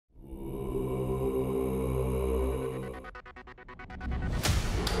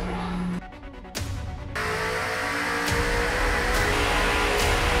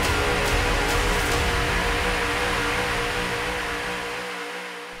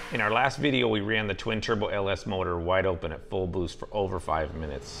In our last video, we ran the twin turbo LS motor wide open at full boost for over 5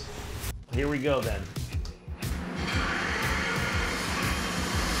 minutes. Here we go then.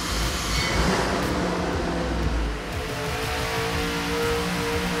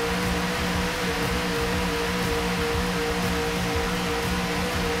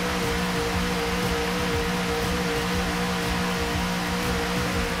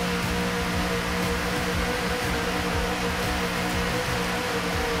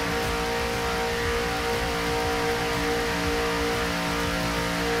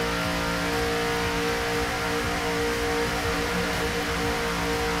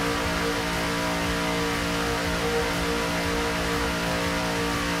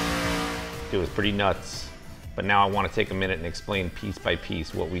 It was pretty nuts, but now I want to take a minute and explain piece by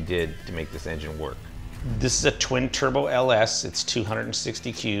piece what we did to make this engine work. This is a twin turbo LS. It's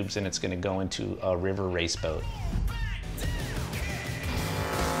 260 cubes and it's going to go into a river race boat.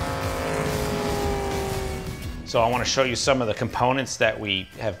 So I want to show you some of the components that we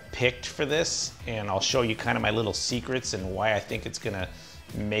have picked for this, and I'll show you kind of my little secrets and why I think it's going to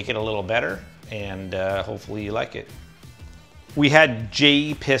make it a little better, and hopefully you like it. We had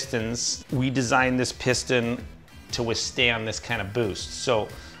JE pistons. We designed this piston to withstand this kind of boost. So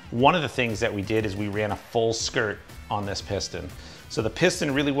one of the things that we did is we ran a full skirt on this piston. So the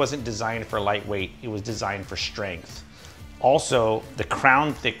piston really wasn't designed for lightweight, it was designed for strength. Also, the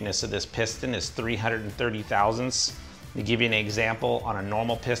crown thickness of this piston is 330 thousandths. To give you an example, on a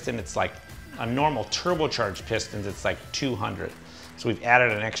normal piston, it's like a normal turbocharged piston, it's like 200. So we've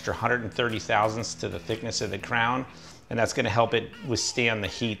added an extra 130 thousandths to the thickness of the crown, and that's going to help it withstand the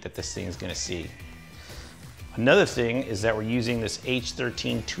heat that this thing's going to see. Another thing is that we're using this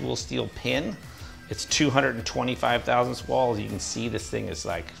H13 tool steel pin. It's 225 thousandths wall. As you can see, this thing is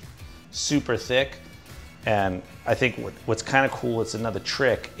like super thick. And I think what's kind of cool, it's another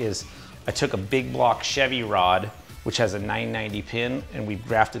trick, is I took a big block Chevy rod, which has a 990 pin, and we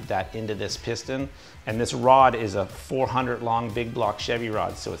grafted that into this piston. And this rod is a 400 long big block Chevy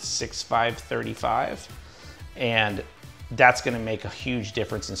rod, so it's 6.5/35. And that's gonna make a huge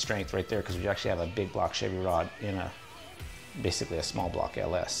difference in strength right there, because we actually have a big block Chevy rod in basically a small block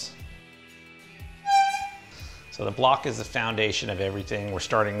LS. So the block is the foundation of everything. We're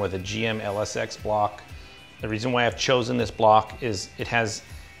starting with a GM LSX block. The reason why I've chosen this block is it has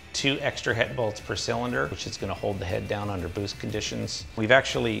 2 extra head bolts per cylinder, which is gonna hold the head down under boost conditions. We've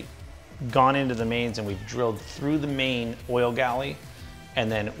actually gone into the mains and we've drilled through the main oil galley,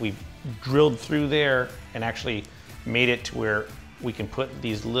 and then we've drilled through there and actually made it to where we can put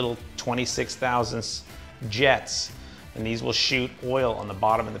these little 26 thousandths jets, and these will shoot oil on the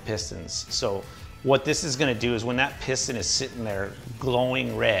bottom of the pistons. So what this is gonna do is when that piston is sitting there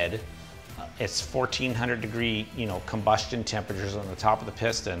glowing red, it's 1400 degree, combustion temperatures on the top of the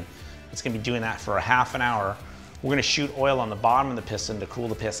piston. It's gonna be doing that for a half an hour. We're gonna shoot oil on the bottom of the piston to cool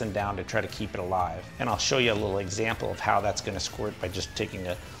the piston down to try to keep it alive. And I'll show you a little example of how that's gonna squirt by just taking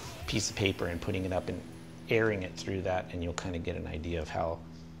a piece of paper and putting it up and airing it through that, and you'll kind of get an idea of how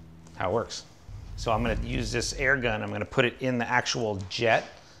it works. So I'm gonna use this air gun, I'm gonna put it in the actual jet,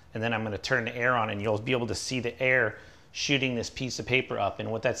 and then I'm gonna turn the air on, and you'll be able to see the air shooting this piece of paper up. And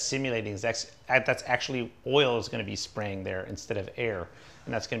what that's simulating is that's actually oil is gonna be spraying there instead of air,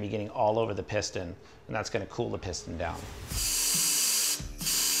 and that's gonna be getting all over the piston, and that's gonna cool the piston down.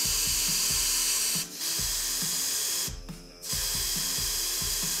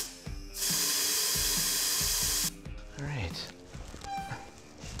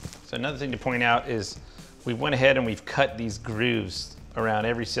 So another thing to point out is we went ahead and we've cut these grooves around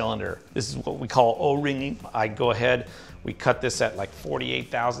every cylinder. This is what we call O-ringing. I go ahead, we cut this at like 48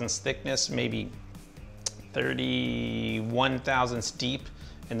 thousandths thickness, maybe 31 thousandths deep,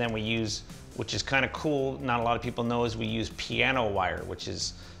 and then we use, which is kind of cool, not a lot of people know, is we use piano wire, which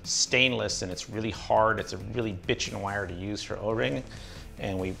is stainless and it's really hard. It's a really bitchin' wire to use for O-ring,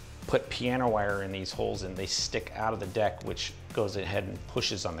 and we put piano wire in these holes and they stick out of the deck, which goes ahead and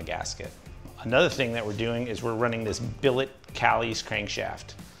pushes on the gasket. Another thing that we're doing is we're running this billet Callies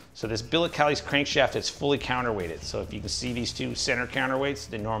crankshaft. So this billet Callies crankshaft is fully counterweighted. So if you can see these 2 center counterweights,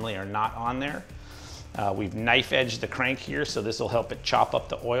 they normally are not on there. We've knife edged the crank here, so this will help it chop up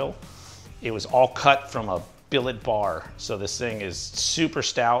the oil. It was all cut from a billet bar. So this thing is super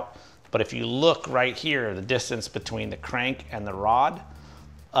stout, but if you look right here, the distance between the crank and the rod,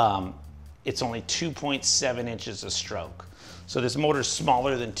 it's only 2.7 inches of stroke. So this motor is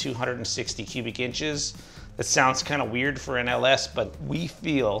smaller than 260 cubic inches. That sounds kind of weird for an LS, but we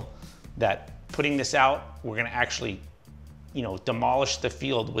feel that putting this out, we're gonna actually, demolish the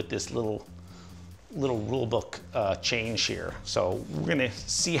field with this little little rule book change here. So we're gonna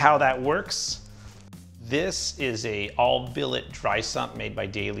see how that works. This is a all billet dry sump made by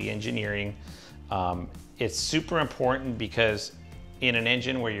Daily Engineering. It's super important because in an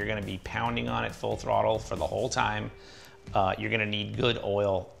engine where you're gonna be pounding on it full throttle for the whole time, you're gonna need good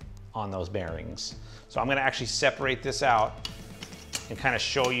oil on those bearings. So I'm gonna actually separate this out and kind of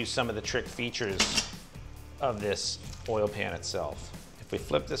show you some of the trick features of this oil pan itself. If we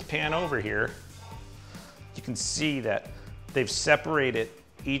flip this pan over here, you can see that they've separated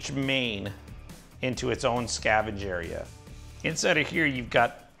each main into its own scavenge area. Inside of here, you've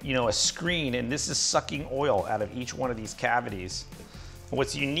got, you know, a screen, and this is sucking oil out of each one of these cavities. And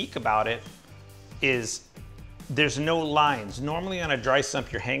what's unique about it is there's no lines. Normally on a dry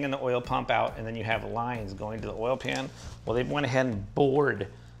sump, you're hanging the oil pump out and then you have lines going to the oil pan. Well, they went ahead and bored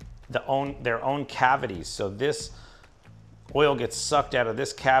their own cavities. So this oil gets sucked out of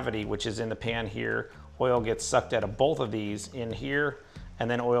this cavity, which is in the pan here. Oil gets sucked out of both of these in here, and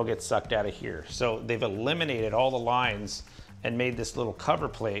then oil gets sucked out of here. So they've eliminated all the lines and made this little cover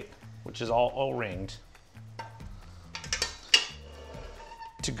plate, which is all O-ringed,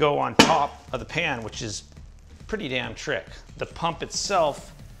 to go on top of the pan, which is pretty damn trick. The pump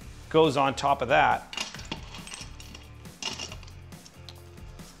itself goes on top of that,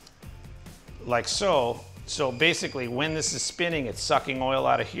 like so. So basically when this is spinning, it's sucking oil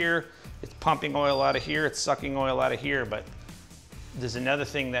out of here, it's pumping oil out of here, it's sucking oil out of here. But there's another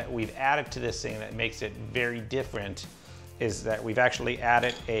thing that we've added to this thing that makes it very different, is that we've actually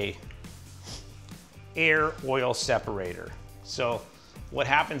added a air oil separator. So what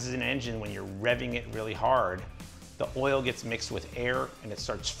happens in an engine when you're revving it really hard, the oil gets mixed with air and it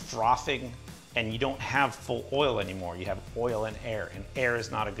starts frothing, and you don't have full oil anymore. You have oil and air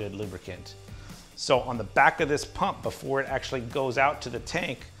is not a good lubricant. So on the back of this pump, before it actually goes out to the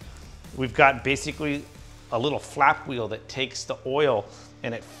tank, we've got basically a little flap wheel that takes the oil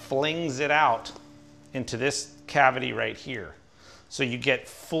and it flings it out into this cavity right here. So you get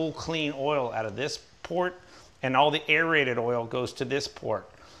full clean oil out of this port, and all the aerated oil goes to this port.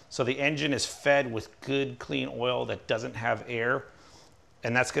 So the engine is fed with good, clean oil that doesn't have air.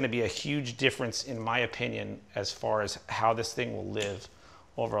 And that's gonna be a huge difference, in my opinion, as far as how this thing will live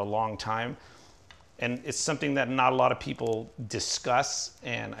over a long time. And it's something that not a lot of people discuss.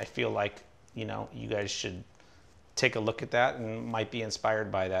 And I feel like, you know, you guys should take a look at that and might be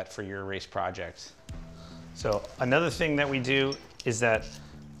inspired by that for your race project. So another thing that we do is that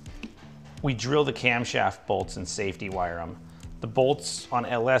we drill the camshaft bolts and safety wire them. The bolts on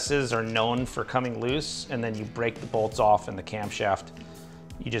LS's are known for coming loose, and then you break the bolts off in the camshaft,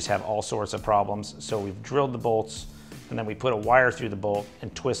 you just have all sorts of problems. So we've drilled the bolts, and then we put a wire through the bolt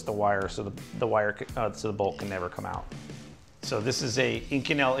and twist the wire so the bolt can never come out. So this is a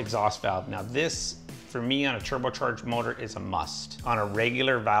Inconel exhaust valve. Now this, for me on a turbocharged motor, is a must. On a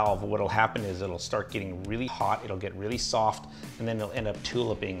regular valve, what'll happen is it'll start getting really hot, it'll get really soft, and then it'll end up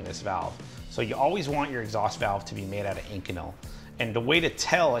tuliping in this valve. So you always want your exhaust valve to be made out of Inconel. And the way to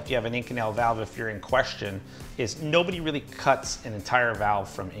tell if you have an Inconel valve, if you're in question, is nobody really cuts an entire valve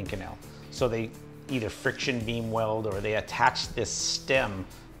from Inconel. So they either friction beam weld or they attach this stem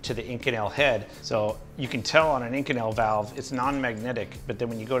to the Inconel head. So you can tell on an Inconel valve, it's non-magnetic, but then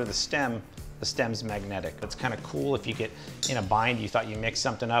when you go to the stem's magnetic. It's kind of cool. If you get in a bind, you thought you mixed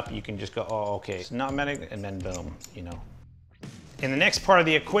something up, you can just go, oh, okay, it's not magnetic, and then boom, you know. In the next part of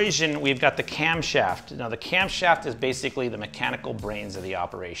the equation, we've got the camshaft. Now the camshaft is basically the mechanical brains of the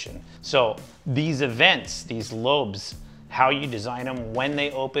operation. So these events, these lobes, how you design them, when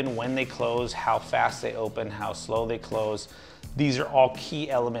they open, when they close, how fast they open, how slow they close, these are all key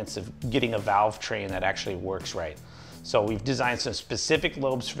elements of getting a valve train that actually works right. So we've designed some specific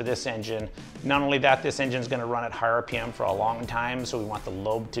lobes for this engine. Not only that, this engine is going to run at high RPM for a long time, so we want the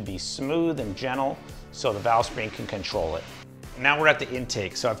lobe to be smooth and gentle so the valve spring can control it. Now we're at the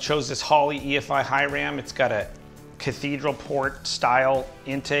intake. So I've chose this Holley EFI high ram. It's got a cathedral port style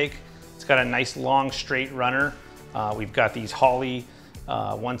intake. It's got a nice long straight runner. We've got these Holley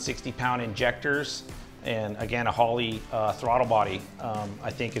 160 pound injectors, and again a Holley throttle body.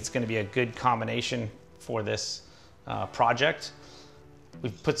 I think it's going to be a good combination for this project.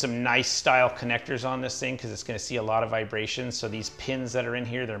 We've put some nice style connectors on this thing because it's going to see a lot of vibrations. So these pins that are in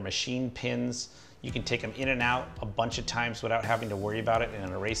here, they're machine pins. You can take them in and out a bunch of times without having to worry about it. And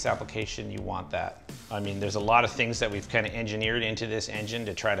in a race application, you want that. I mean, there's a lot of things that we've kind of engineered into this engine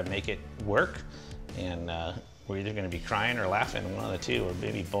to try to make it work. And we're either going to be crying or laughing, one of the two, or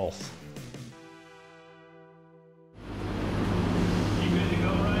maybe both. You good to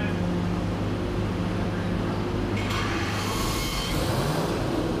go, Ryan?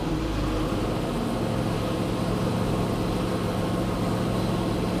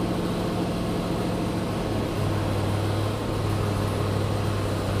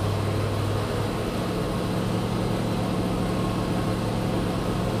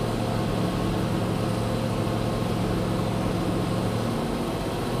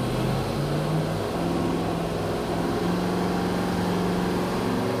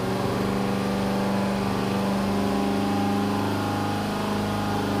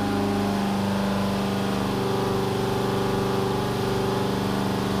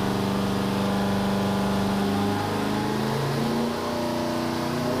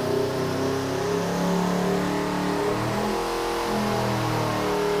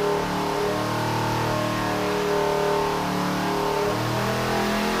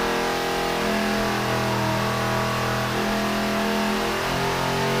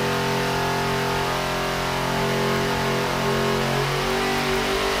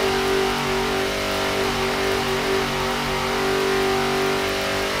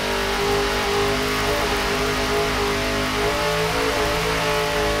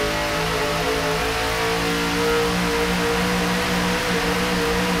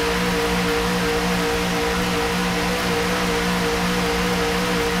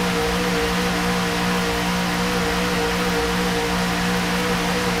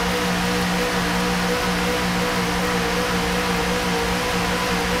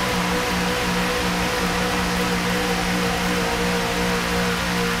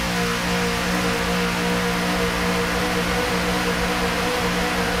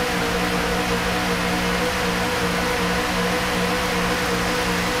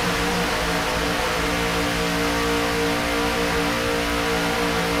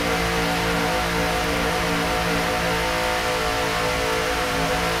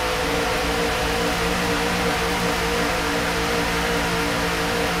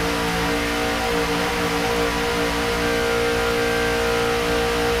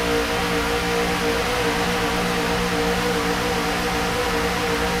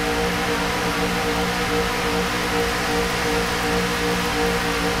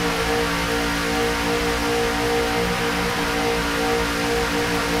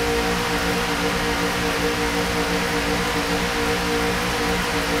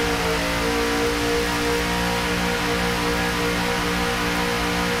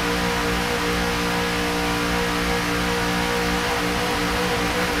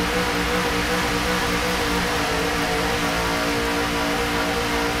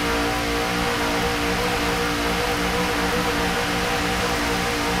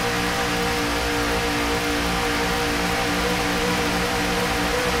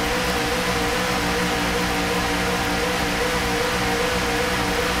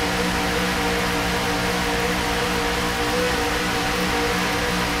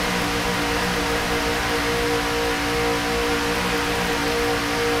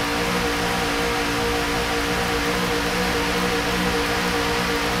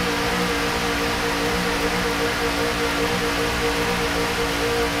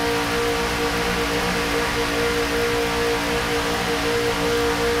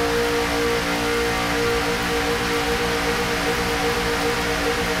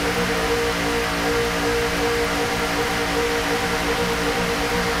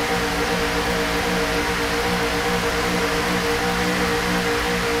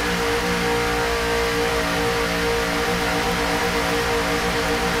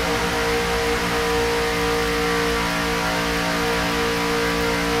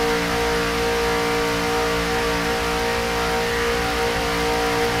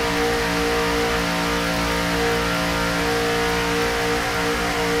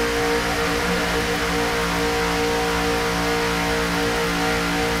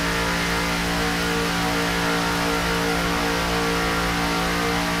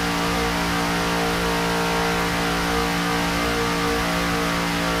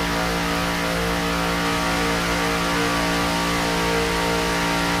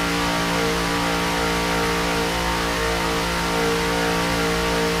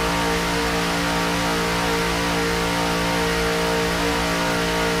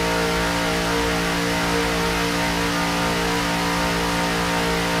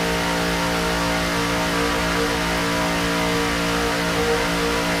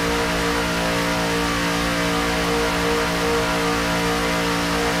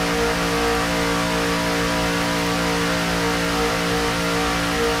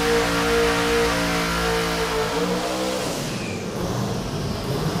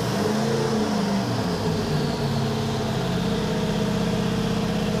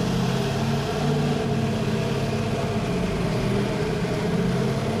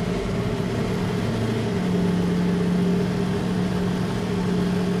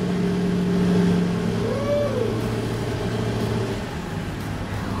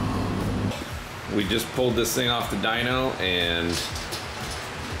 we just pulled this thing off the dyno, and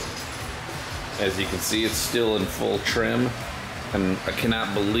as you can see, it's still in full trim, and I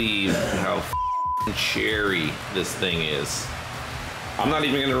cannot believe how cherry this thing is. I'm not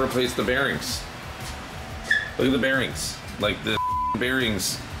even gonna replace the bearings. Look at the bearings. Like the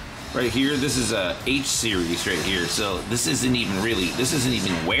bearings right here, this is a H series right here, so this isn't even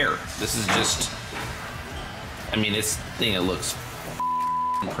wear. This is just, I mean, this thing, it looks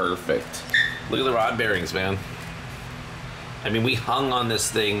perfect. Look at the rod bearings, man. I mean, we hung on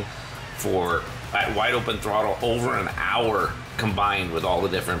this thing for, at wide open throttle, over an hour combined with all the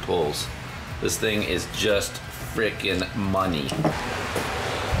different pulls. This thing is just freaking money.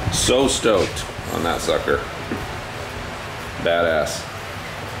 So stoked on that sucker. Badass.